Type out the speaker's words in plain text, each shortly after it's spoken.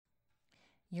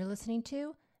You're listening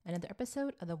to another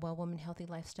episode of the Well Woman Healthy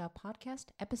Lifestyle Podcast,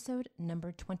 episode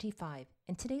number 25.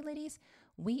 And today, ladies,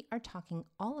 we are talking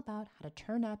all about how to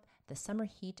turn up the summer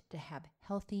heat to have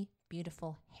healthy,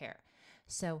 beautiful hair.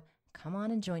 So come on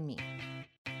and join me.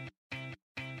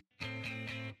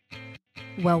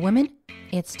 Well, women,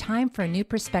 it's time for a new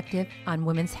perspective on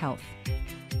women's health.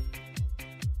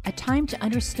 A time to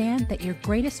understand that your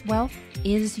greatest wealth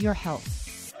is your health.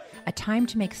 A time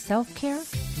to make self-care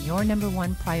your number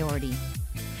one priority.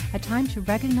 A time to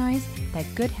recognize that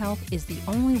good health is the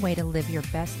only way to live your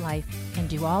best life and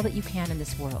do all that you can in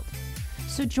this world.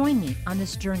 So join me on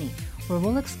this journey where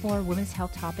we'll explore women's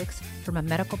health topics from a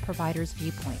medical provider's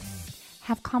viewpoint,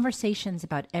 have conversations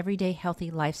about everyday healthy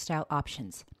lifestyle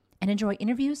options, and enjoy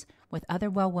interviews with other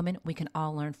well women we can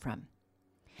all learn from.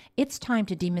 It's time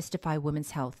to demystify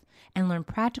women's health and learn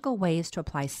practical ways to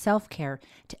apply self-care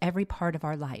to every part of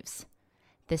our lives.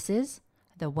 This is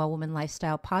the Well Woman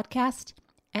Lifestyle Podcast,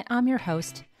 and I'm your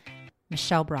host,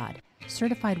 Michelle Broad,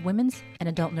 certified women's and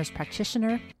adult nurse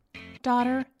practitioner,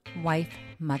 daughter, wife,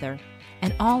 mother,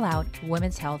 and all-out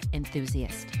women's health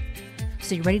enthusiast.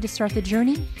 So you ready to start the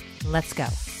journey? Let's go.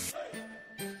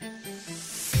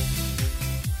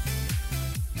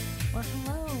 Well,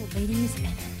 hello, ladies,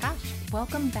 and gosh,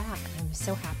 welcome back. I'm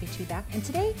so happy to be back. And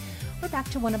today, we're back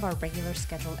to one of our regular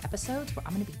scheduled episodes where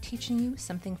I'm going to be teaching you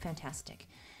something fantastic.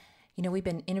 You know, we've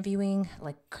been interviewing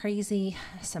like crazy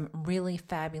some really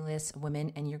fabulous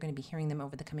women, and you're going to be hearing them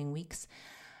over the coming weeks.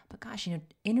 But gosh, you know,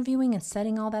 interviewing and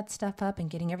setting all that stuff up and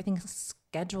getting everything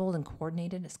scheduled and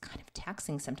coordinated is kind of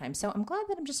taxing sometimes. So I'm glad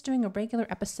that I'm just doing a regular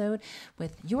episode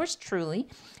with yours truly.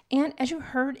 And as you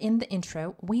heard in the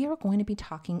intro, we are going to be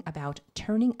talking about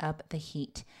turning up the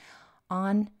heat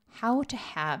on how to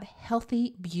have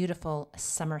healthy, beautiful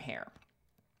summer hair.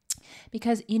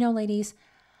 Because, you know, ladies,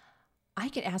 I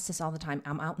get asked this all the time.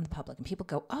 I'm out in the public and people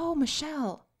go, "Oh,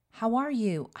 Michelle, how are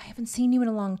you? I haven't seen you in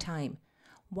a long time.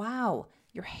 Wow,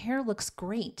 your hair looks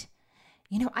great."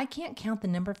 You know, I can't count the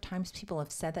number of times people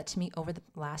have said that to me over the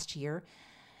last year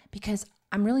because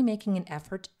I'm really making an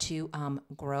effort to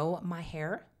grow my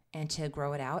hair and to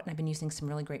grow it out. And I've been using some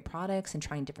really great products and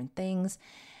trying different things.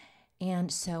 And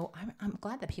so I'm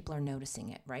glad that people are noticing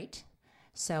it, right?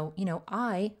 So, you know,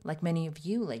 I, like many of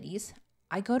you ladies,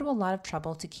 I go to a lot of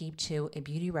trouble to keep to a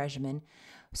beauty regimen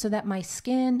so that my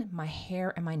skin, my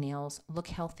hair, and my nails look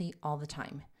healthy all the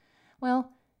time.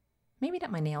 Well, maybe not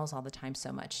my nails all the time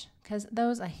so much because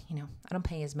those, I don't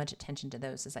pay as much attention to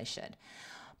those as I should.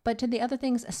 But to the other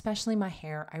things, especially my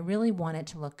hair, I really want it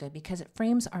to look good because it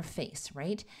frames our face,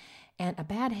 right? And a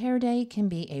bad hair day can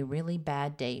be a really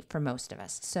bad day for most of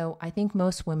us. So I think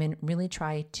most women really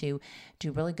try to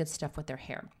do really good stuff with their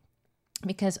hair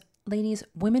because ladies,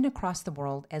 women across the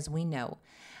world, as we know,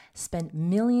 spend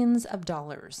millions of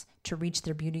dollars to reach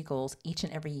their beauty goals each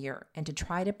and every year and to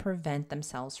try to prevent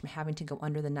themselves from having to go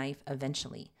under the knife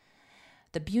eventually.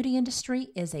 The beauty industry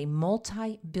is a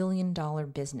multi-billion-dollar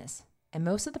business, and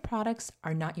most of the products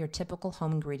are not your typical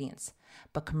home ingredients,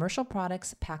 but commercial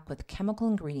products packed with chemical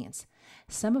ingredients,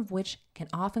 some of which can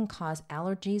often cause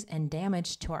allergies and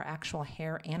damage to our actual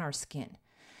hair and our skin.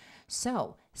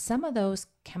 So some of those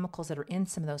chemicals that are in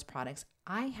some of those products,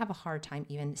 I have a hard time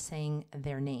even saying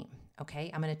their name,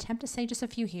 okay? I'm going to attempt to say just a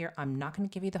few here. I'm not going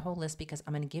to give you the whole list because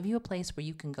I'm going to give you a place where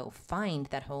you can go find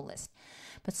that whole list.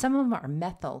 But some of them are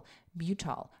methyl,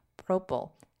 butyl,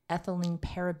 propyl, ethylene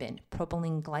paraben,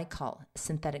 propylene glycol,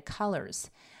 synthetic colors,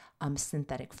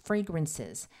 synthetic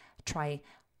fragrances,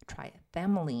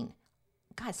 triethylamine.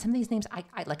 God, some of these names, I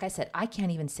like I said, I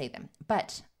can't even say them.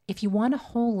 But if you want a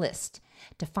whole list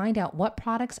to find out what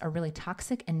products are really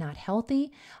toxic and not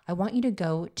healthy, I want you to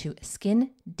go to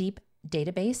Skin Deep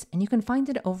Database, and you can find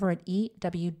it over at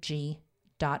ewg.org.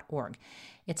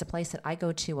 It's a place that I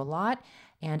go to a lot,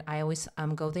 and I always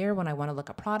go there when I want to look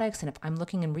at products, and if I'm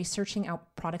looking and researching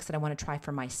out products that I want to try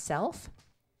for myself,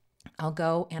 I'll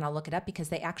go and I'll look it up because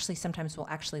they actually sometimes will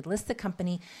actually list the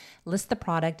company, list the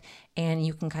product, and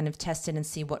you can kind of test it and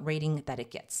see what rating that it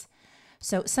gets.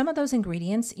 So some of those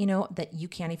ingredients, you know, that you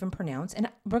can't even pronounce, and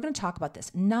we're going to talk about this.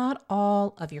 Not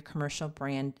all of your commercial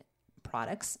brand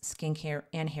products, skincare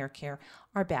and hair care,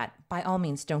 are bad. By all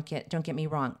means, don't get me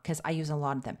wrong, because I use a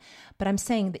lot of them. But I'm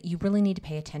saying that you really need to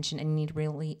pay attention and you need to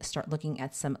really start looking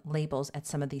at some labels at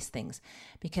some of these things.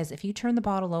 Because if you turn the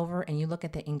bottle over and you look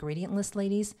at the ingredient list,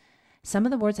 ladies, some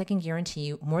of the words I can guarantee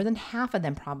you, more than half of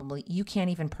them probably, you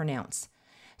can't even pronounce.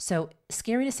 So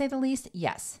scary to say the least,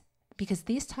 yes. Because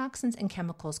these toxins and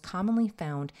chemicals commonly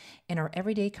found in our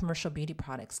everyday commercial beauty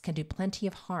products can do plenty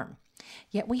of harm.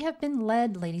 Yet we have been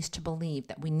led, ladies, to believe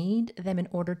that we need them in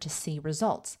order to see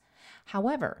results.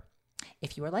 However,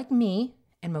 if you are like me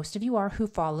and most of you are who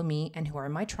follow me and who are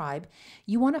in my tribe,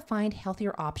 you want to find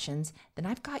healthier options, then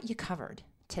I've got you covered.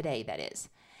 Today, that is.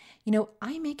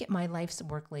 I make it my life's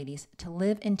work, ladies, to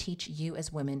live and teach you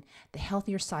as women the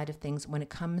healthier side of things when it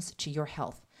comes to your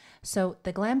health. So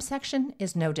the glam section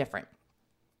is no different.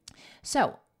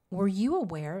 So, were you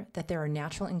aware that there are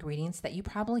natural ingredients that you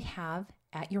probably have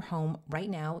at your home right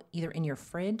now, either in your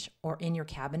fridge or in your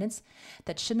cabinets,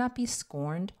 that should not be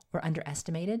scorned or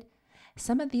underestimated?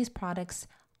 Some of these products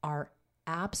are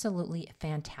absolutely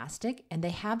fantastic, and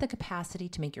they have the capacity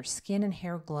to make your skin and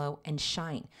hair glow and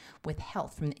shine with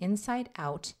health from the inside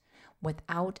out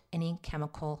without any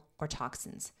chemical or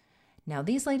toxins. Now,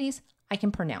 these ladies I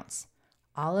can pronounce: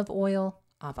 olive oil,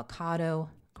 avocado,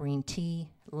 green tea,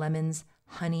 lemons,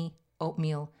 honey,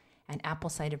 oatmeal, and apple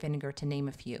cider vinegar, to name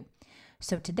a few.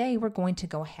 So today we're going to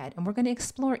go ahead and we're going to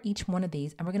explore each one of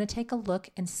these, and we're going to take a look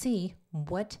and see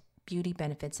what beauty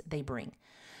benefits they bring.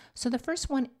 So the first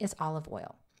one is olive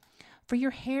oil. For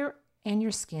your hair and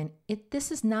your skin,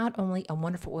 this is not only a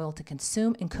wonderful oil to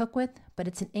consume and cook with, but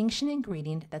it's an ancient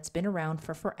ingredient that's been around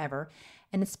for forever,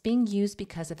 and it's being used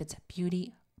because of its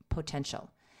beauty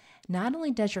potential. Not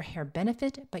only does your hair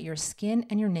benefit, but your skin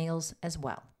and your nails as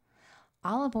well.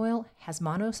 Olive oil has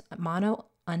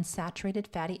monounsaturated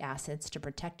fatty acids to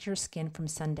protect your skin from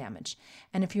sun damage.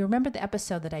 And if you remember the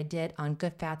episode that I did on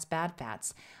good fats, bad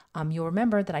fats, you'll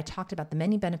remember that I talked about the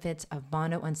many benefits of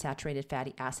monounsaturated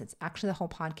fatty acids. Actually, the whole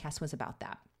podcast was about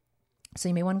that. So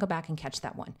you may want to go back and catch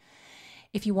that one.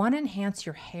 If you want to enhance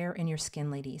your hair and your skin,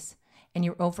 ladies, and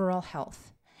your overall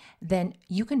health, then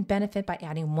you can benefit by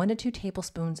adding 1 to 2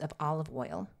 tablespoons of olive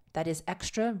oil, that is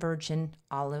extra virgin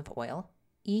olive oil,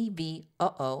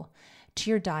 EVOO, to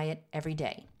your diet every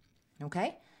day.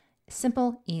 Okay?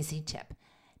 Simple, easy tip.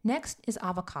 Next is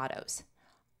avocados.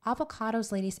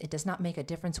 Avocados, ladies, it does not make a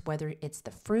difference whether it's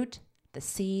the fruit, the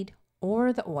seed,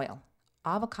 or the oil.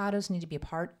 Avocados need to be a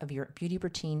part of your beauty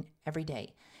routine every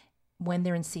day, when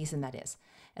they're in season, that is,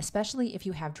 especially if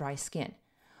you have dry skin.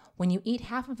 When you eat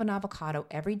half of an avocado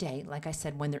every day, like I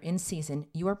said, when they're in season,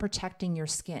 you are protecting your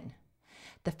skin.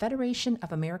 The Federation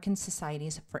of American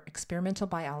Societies for Experimental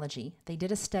Biology, they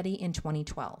did a study in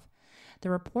 2012.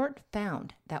 The report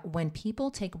found that when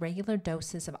people take regular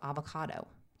doses of avocado,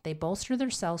 they bolster their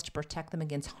cells to protect them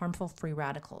against harmful free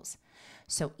radicals.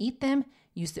 So eat them,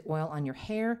 use the oil on your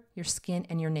hair, your skin,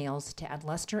 and your nails to add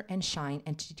luster and shine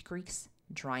and to decrease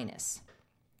dryness.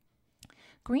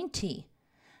 Green tea.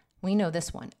 We know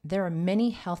this one. There are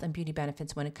many health and beauty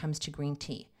benefits when it comes to green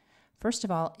tea. First of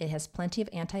all, it has plenty of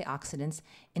antioxidants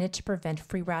in it to prevent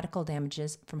free radical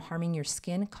damages from harming your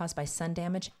skin caused by sun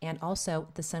damage, and also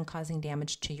the sun causing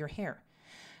damage to your hair.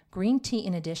 Green tea,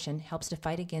 in addition, helps to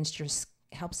fight against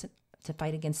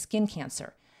skin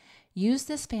cancer. Use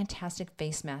this fantastic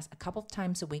face mask a couple of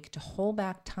times a week to hold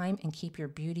back time and keep your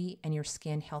beauty and your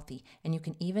skin healthy, and you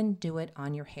can even do it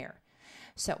on your hair.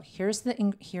 So here's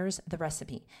the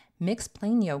recipe. Mix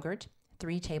plain yogurt,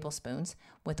 3 tablespoons,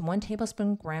 with 1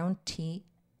 tablespoon ground tea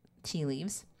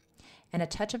leaves, and a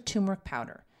touch of turmeric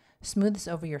powder. Smooth this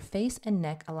over your face and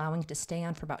neck, allowing it to stay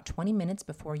on for about 20 minutes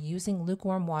before using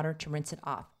lukewarm water to rinse it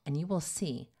off, and you will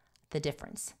see the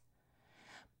difference.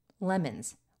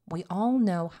 Lemons. We all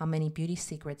know how many beauty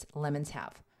secrets lemons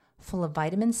have. Full of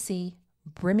vitamin C,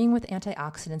 brimming with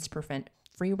antioxidants to prevent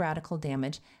free radical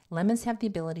damage, lemons have the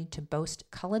ability to boost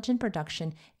collagen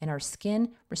production in our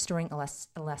skin, restoring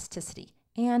elasticity,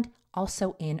 and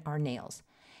also in our nails.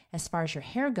 As far as your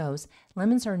hair goes,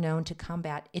 lemons are known to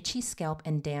combat itchy scalp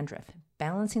and dandruff,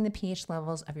 balancing the pH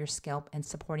levels of your scalp and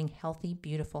supporting healthy,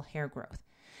 beautiful hair growth.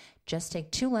 Just take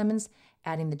 2 lemons,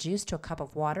 adding the juice to a cup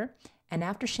of water, and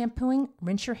after shampooing,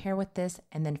 rinse your hair with this,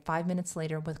 and then 5 minutes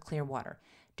later with clear water.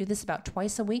 Do this about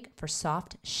twice a week for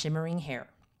soft, shimmering hair.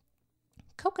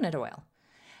 Coconut oil.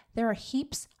 There are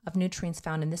heaps of nutrients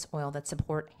found in this oil that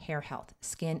support hair health,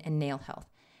 skin and nail health,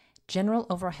 general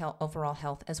overall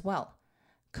health as well.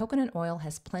 Coconut oil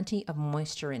has plenty of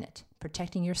moisture in it,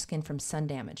 protecting your skin from sun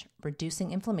damage,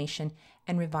 reducing inflammation,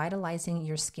 and revitalizing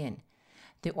your skin.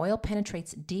 The oil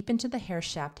penetrates deep into the hair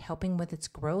shaft, helping with its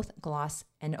growth, gloss,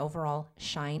 and overall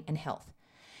shine and health.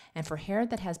 And for hair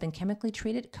that has been chemically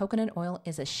treated, coconut oil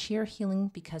is a sheer healing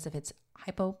because of its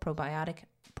hypoprobiotic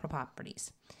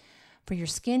properties. For your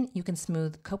skin, you can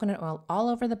smooth coconut oil all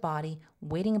over the body,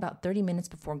 waiting about 30 minutes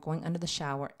before going under the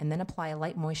shower, and then apply a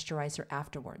light moisturizer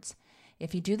afterwards.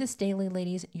 If you do this daily,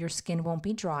 ladies, your skin won't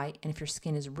be dry, and if your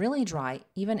skin is really dry,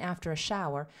 even after a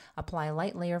shower, apply a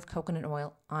light layer of coconut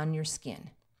oil on your skin.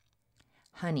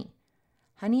 Honey.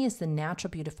 Honey is the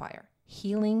natural beautifier,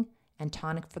 healing, and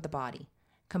tonic for the body.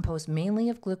 Composed mainly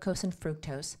of glucose and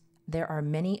fructose, There are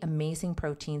many amazing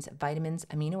proteins, vitamins,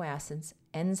 amino acids,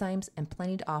 enzymes, and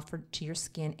plenty to offer to your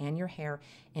skin and your hair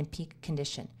in peak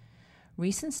condition.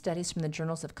 Recent studies from the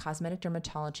journals of cosmetic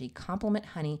dermatology compliment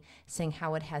honey, saying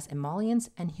how it has emollients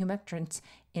and humectants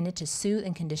in it to soothe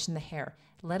and condition the hair,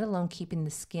 let alone keeping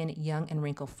the skin young and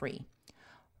wrinkle-free.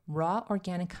 Raw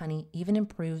organic honey even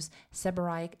improves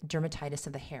seborrheic dermatitis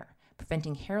of the hair,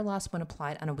 preventing hair loss when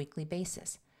applied on a weekly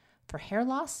basis. For hair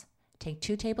loss, take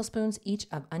 2 tablespoons each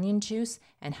of onion juice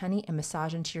and honey and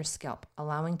massage into your scalp,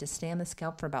 allowing to stay on the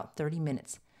scalp for about 30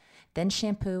 minutes. Then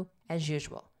shampoo as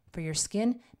usual. For your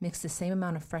skin, mix the same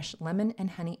amount of fresh lemon and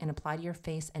honey and apply to your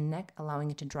face and neck, allowing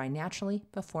it to dry naturally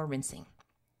before rinsing.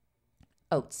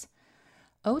 Oats.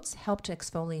 Oats help to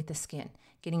exfoliate the skin,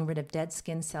 getting rid of dead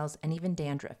skin cells and even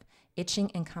dandruff,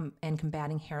 itching and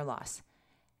combating hair loss.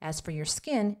 As for your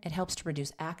skin, it helps to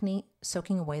reduce acne,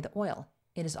 soaking away the oil.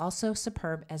 It is also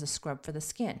superb as a scrub for the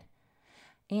skin.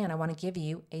 And I want to give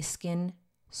you a skin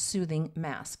soothing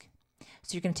mask.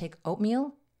 So you're going to take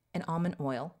oatmeal and almond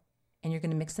oil, and you're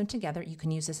going to mix them together. You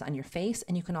can use this on your face,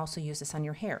 and you can also use this on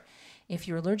your hair. If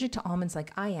you're allergic to almonds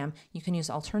like I am, you can use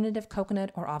alternative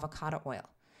coconut or avocado oil.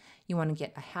 You want to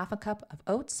get a half a cup of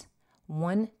oats,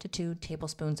 1 to 2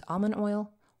 tablespoons almond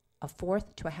oil, a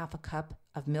fourth to a half a cup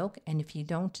of milk, and if you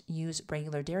don't use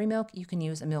regular dairy milk, you can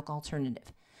use a milk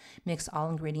alternative. Mix all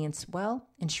ingredients well,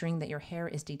 ensuring that your hair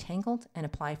is detangled, and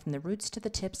apply from the roots to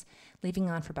the tips, leaving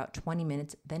on for about 20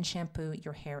 minutes, then shampoo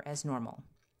your hair as normal.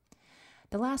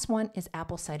 The last one is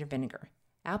apple cider vinegar.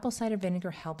 Apple cider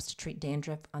vinegar helps to treat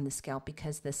dandruff on the scalp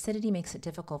because the acidity makes it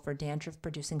difficult for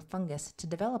dandruff-producing fungus to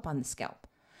develop on the scalp.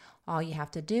 All you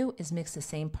have to do is mix the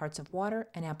same parts of water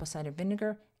and apple cider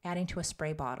vinegar, adding to a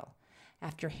spray bottle.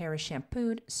 After your hair is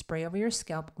shampooed, spray over your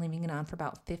scalp, leaving it on for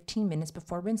about 15 minutes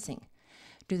before rinsing.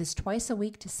 Do this twice a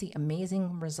week to see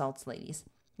amazing results, ladies.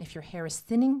 If your hair is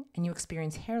thinning and you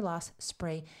experience hair loss,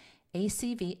 spray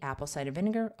ACV, apple cider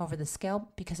vinegar, over the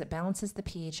scalp because it balances the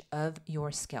pH of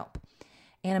your scalp.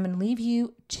 And I'm going to leave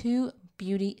you 2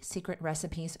 beauty secret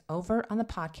recipes over on the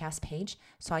podcast page.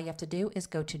 So all you have to do is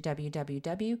go to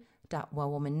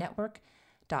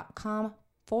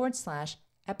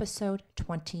www.wellwomannetwork.com/episode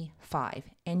 25,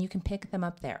 and you can pick them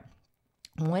up there.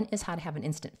 One is how to have an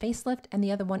instant facelift, and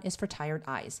the other one is for tired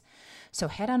eyes. So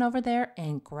head on over there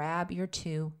and grab your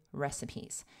 2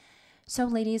 recipes. So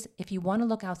ladies, if you want to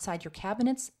look outside your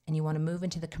cabinets and you want to move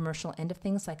into the commercial end of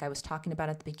things like I was talking about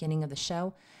at the beginning of the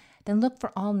show, then look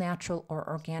for all natural or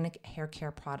organic hair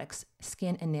care products,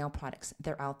 skin and nail products.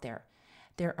 They're out there.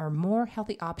 There are more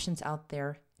healthy options out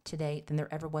there today than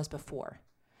there ever was before.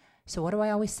 So what do I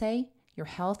always say? Your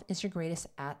health is your greatest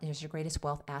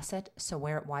wealth asset, so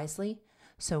wear it wisely.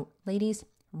 So ladies,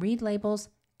 read labels,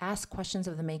 ask questions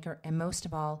of the maker, and most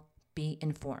of all, be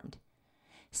informed.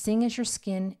 Seeing as your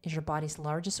skin is your body's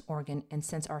largest organ, and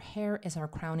since our hair is our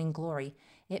crowning glory,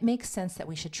 it makes sense that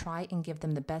we should try and give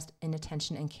them the best in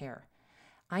attention and care.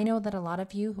 I know that a lot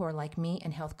of you who are like me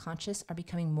and health conscious are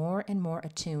becoming more and more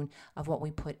attuned of what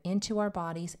we put into our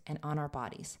bodies and on our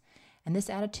bodies. And this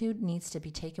attitude needs to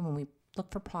be taken when we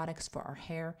look for products for our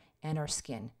hair and our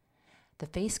skin. The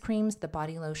face creams, the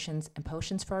body lotions, and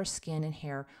potions for our skin and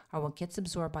hair are what gets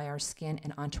absorbed by our skin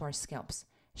and onto our scalps.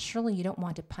 Surely you don't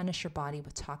want to punish your body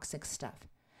with toxic stuff.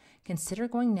 Consider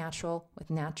going natural with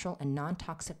natural and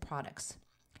non-toxic products.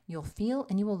 You'll feel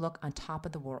and you will look on top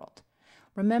of the world.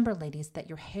 Remember, ladies, that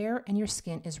your hair and your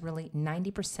skin is really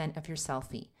 90% of your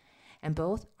selfie, and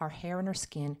both our hair and our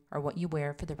skin are what you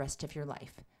wear for the rest of your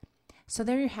life. So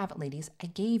there you have it, ladies. I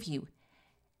gave you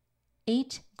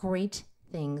 8 great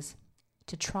things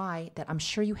to try that I'm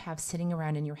sure you have sitting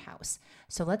around in your house.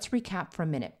 So let's recap for a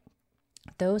minute.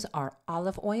 Those are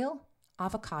olive oil,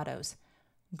 avocados,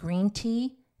 green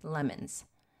tea, lemons,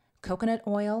 coconut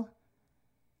oil,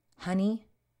 honey,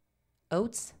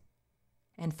 oats,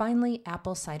 and finally,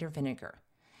 apple cider vinegar.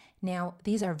 Now,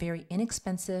 these are very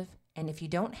inexpensive, and if you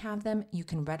don't have them, you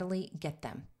can readily get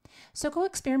them. So go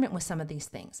experiment with some of these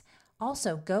things.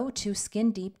 Also, go to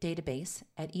Skin Deep database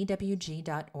at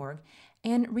ewg.org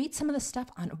and read some of the stuff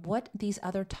on what these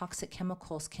other toxic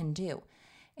chemicals can do.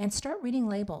 And start reading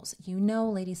labels. You know,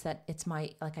 ladies, that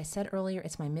like I said earlier,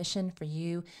 it's my mission for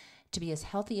you to be as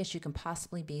healthy as you can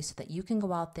possibly be so that you can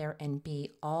go out there and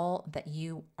be all that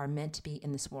you are meant to be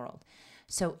in this world.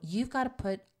 So you've got to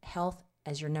put health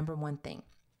as your number one thing.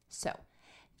 So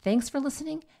thanks for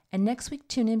listening. And next week,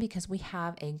 tune in because we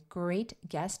have a great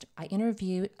guest. I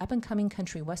interviewed up-and-coming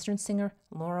country western singer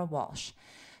Laura Walsh.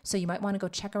 So you might want to go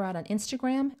check her out on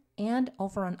Instagram and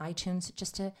over on iTunes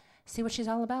just to see what she's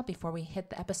all about before we hit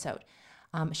the episode.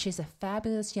 She's a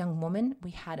fabulous young woman.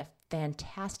 We had a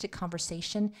fantastic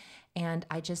conversation, and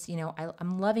I just,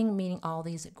 I'm loving meeting all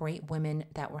these great women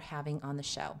that we're having on the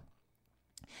show.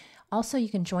 Also, you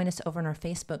can join us over in our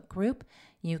Facebook group.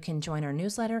 You can join our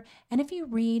newsletter. And if you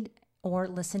read or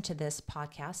listen to this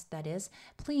podcast, that is,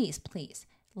 please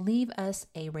leave us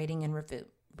a rating and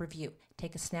review.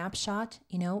 Take a snapshot,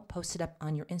 post it up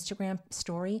on your Instagram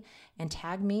story and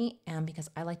tag me because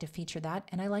I like to feature that.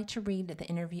 And I like to read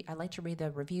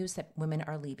the reviews that women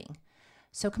are leaving.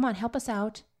 So come on, help us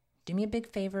out. Do me a big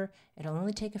favor. It'll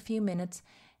only take a few minutes.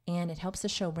 And it helps the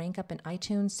show rank up in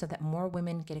iTunes so that more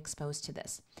women get exposed to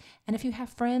this. And if you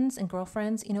have friends and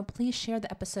girlfriends, please share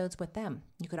the episodes with them.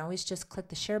 You could always just click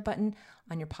the share button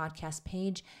on your podcast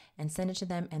page and send it to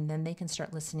them, and then they can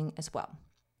start listening as well.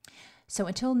 So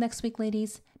until next week,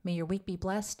 ladies, may your week be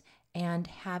blessed and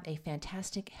have a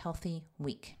fantastic, healthy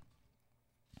week.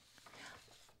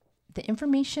 The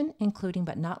information, including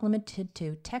but not limited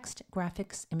to text,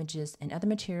 graphics, images, and other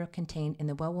material contained in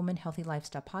the Well Woman Healthy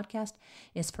Lifestyle podcast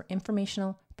is for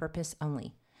informational purpose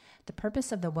only. The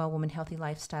purpose of the Well Woman Healthy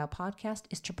Lifestyle podcast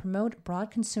is to promote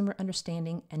broad consumer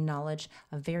understanding and knowledge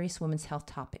of various women's health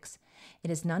topics. It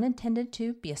is not intended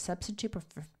to be a substitute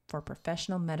for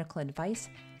professional medical advice,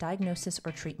 diagnosis,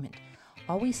 or treatment.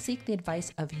 Always seek the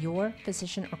advice of your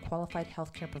physician or qualified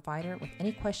healthcare provider with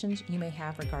any questions you may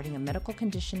have regarding a medical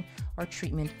condition or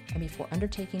treatment and before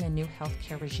undertaking a new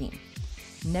healthcare regime.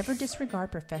 Never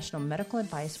disregard professional medical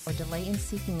advice or delay in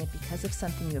seeking it because of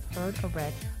something you have heard or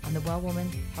read on the Well Woman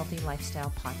Healthy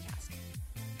Lifestyle podcast.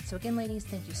 So again, ladies,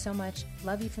 thank you so much.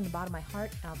 Love you from the bottom of my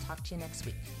heart, and I'll talk to you next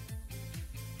week.